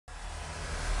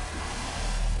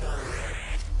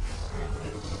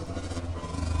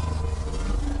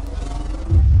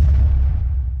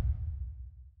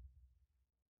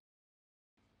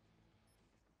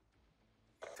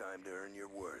time to earn your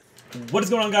worth. What is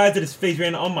going on, guys? It is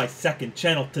FaZe on my second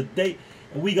channel today,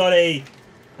 and we got a...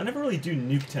 I never really do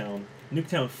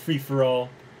Nuketown free-for-all.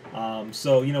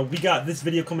 So, you know, we got this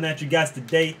video coming at you guys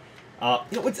today. You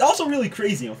know, it's also really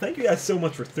crazy. You know, thank you guys so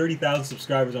much for 30,000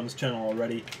 subscribers on this channel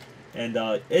already. And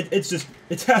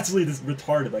it's absolutely just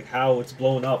retarded, like, how it's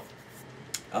blowing up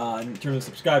in terms of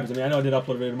subscribers. I mean, I know I did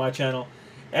upload a video to my channel,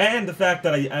 and the fact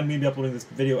that I'm going to be uploading this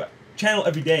video channel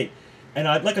every day. And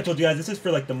like I told you guys, this is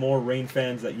for like the more Rain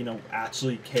fans that, you know,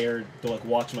 actually cared to like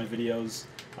watch my videos.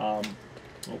 Oh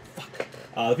fuck.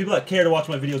 The people that care to watch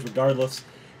my videos regardless.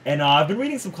 And I've been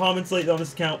reading some comments lately on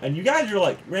this account, and you guys are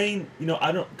like, Rain, you know,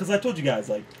 I don't, because I told you guys,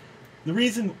 like, the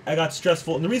reason I got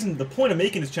stressful, and the point of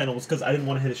making this channel was because I didn't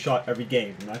want to hit a shot every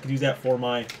game, and I could use that for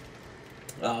my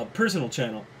personal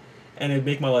channel, and it'd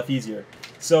make my life easier.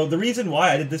 So the reason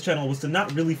why I did this channel was to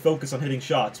not really focus on hitting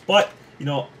shots, but, you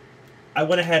know, I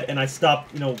went ahead and I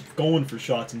stopped, you know, going for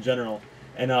shots in general.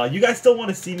 And you guys still want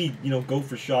to see me, you know, go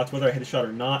for shots, whether I hit a shot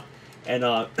or not. And,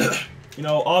 you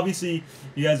know, obviously,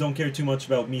 you guys don't care too much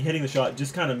about me hitting the shot,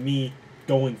 just kind of me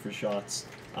going for shots.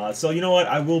 So, you know what,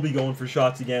 I will be going for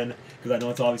shots again, because I know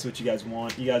it's obviously what you guys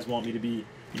want. You guys want me to be,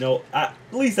 you know, at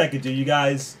least I could do. You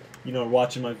guys, you know, are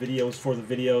watching my videos for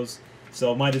the videos,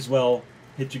 so might as well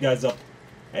hit you guys up.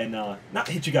 And, not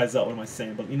hit you guys up, what am I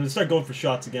saying, but, you know, start going for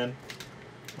shots again.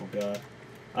 Oh god.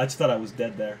 I just thought I was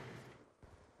dead there.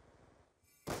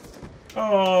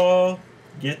 Oh,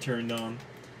 get turned on.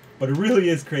 But it really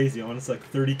is crazy, man. It's like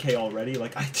 30k already.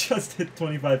 Like, I just hit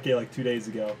 25k like 2 days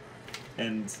ago.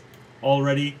 And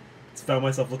already, found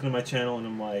myself looking at my channel and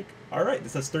I'm like, alright,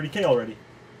 this has 30k already.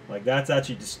 Like, that's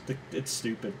actually just, it's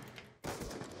stupid.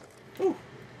 Whew.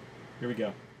 Here we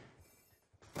go.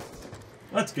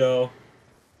 Let's go.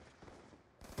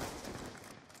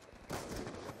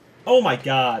 Oh my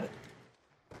god.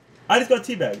 I just got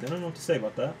teabagged. I don't know what to say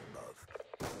about that.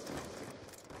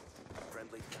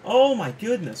 Oh my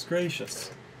goodness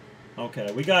gracious.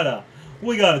 Okay, we gotta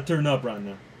turn up right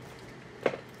now.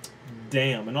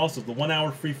 Damn, and also the 1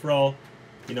 hour free-for-all.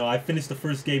 You know, I finished the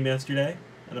first game yesterday,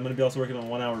 and I'm gonna be also working on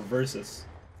 1 hour versus.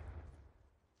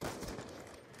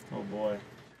 Oh boy.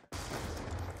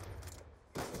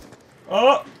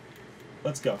 Oh!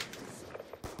 Let's go.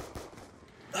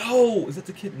 Oh, is that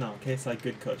the kid? No, okay, it's like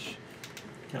good kush.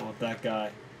 Can't let that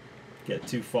guy get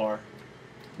too far.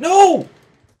 No!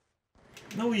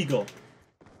 No eagle.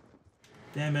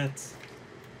 Damn it.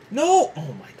 No!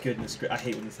 Oh my goodness, I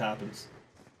hate when this happens.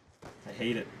 I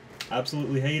hate it.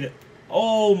 Absolutely hate it.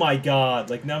 Oh my god.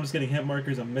 Like, now I'm just getting hit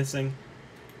markers, I'm missing.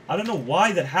 I don't know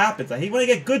why that happens. I hate when I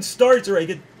get good starts or I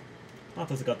get... Not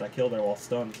that I got that kill there while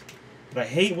stunned. But I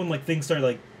hate when, like, things start,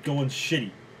 like, going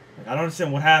shitty. Like, I don't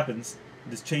understand what happens. It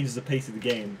just changes the pace of the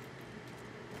game.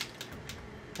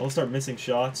 I'll start missing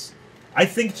shots. I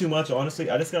think too much, honestly.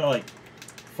 I just gotta, like,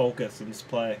 focus and just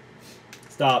play.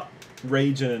 Stop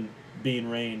raging and being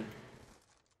Rain.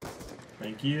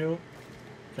 Thank you.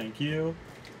 Thank you.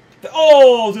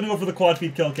 Oh, I was gonna go for the quad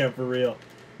feed kill cam for real.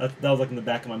 That was, like, in the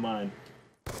back of my mind.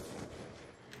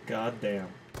 God damn.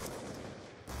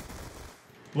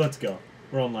 Let's go.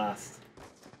 We're on last.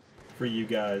 For you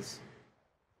guys.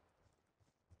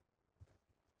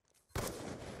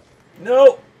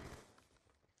 No!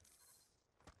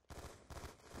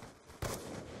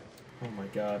 Oh my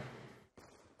god.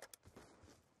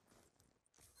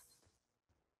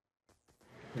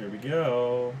 Here we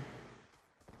go.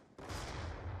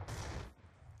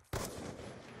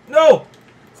 No!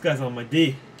 This guy's on my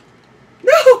D.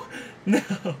 No!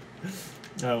 No!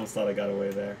 I almost thought I got away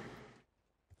there.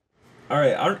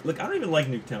 Alright, look, I don't even like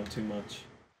Nuketown too much.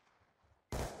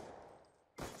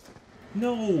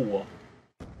 No!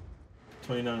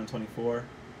 29 and 24.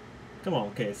 Come on,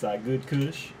 okay, it's that good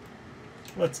kush.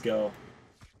 Let's go.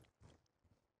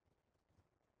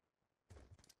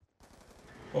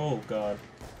 Oh god.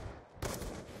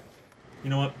 You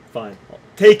know what? Fine.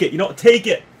 Take it. You know what? Take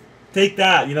it. Take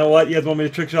that. You know what? You guys want me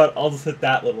to trick shot? I'll just hit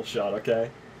that little shot,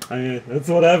 okay? I mean, it's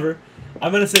whatever.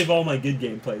 I'm gonna save all my good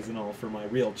gameplays and all for my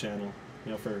real channel.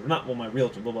 You know, for not well my real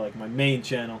channel, but like my main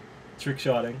channel,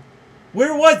 TrickShotting.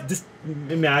 Where was? Just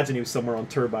imagine he was somewhere on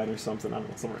Turbine or something. I don't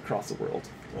know, somewhere across the world.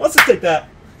 Let's just take that.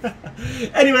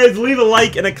 Anyways, leave a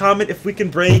like and a comment if we can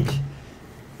break.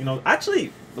 You know,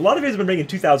 actually, a lot of you guys have been breaking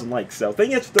 2,000 likes. So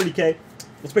thank you guys for 30k.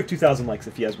 Let's break 2,000 likes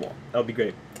if you guys want. That would be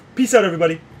great. Peace out,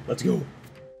 everybody. Let's go.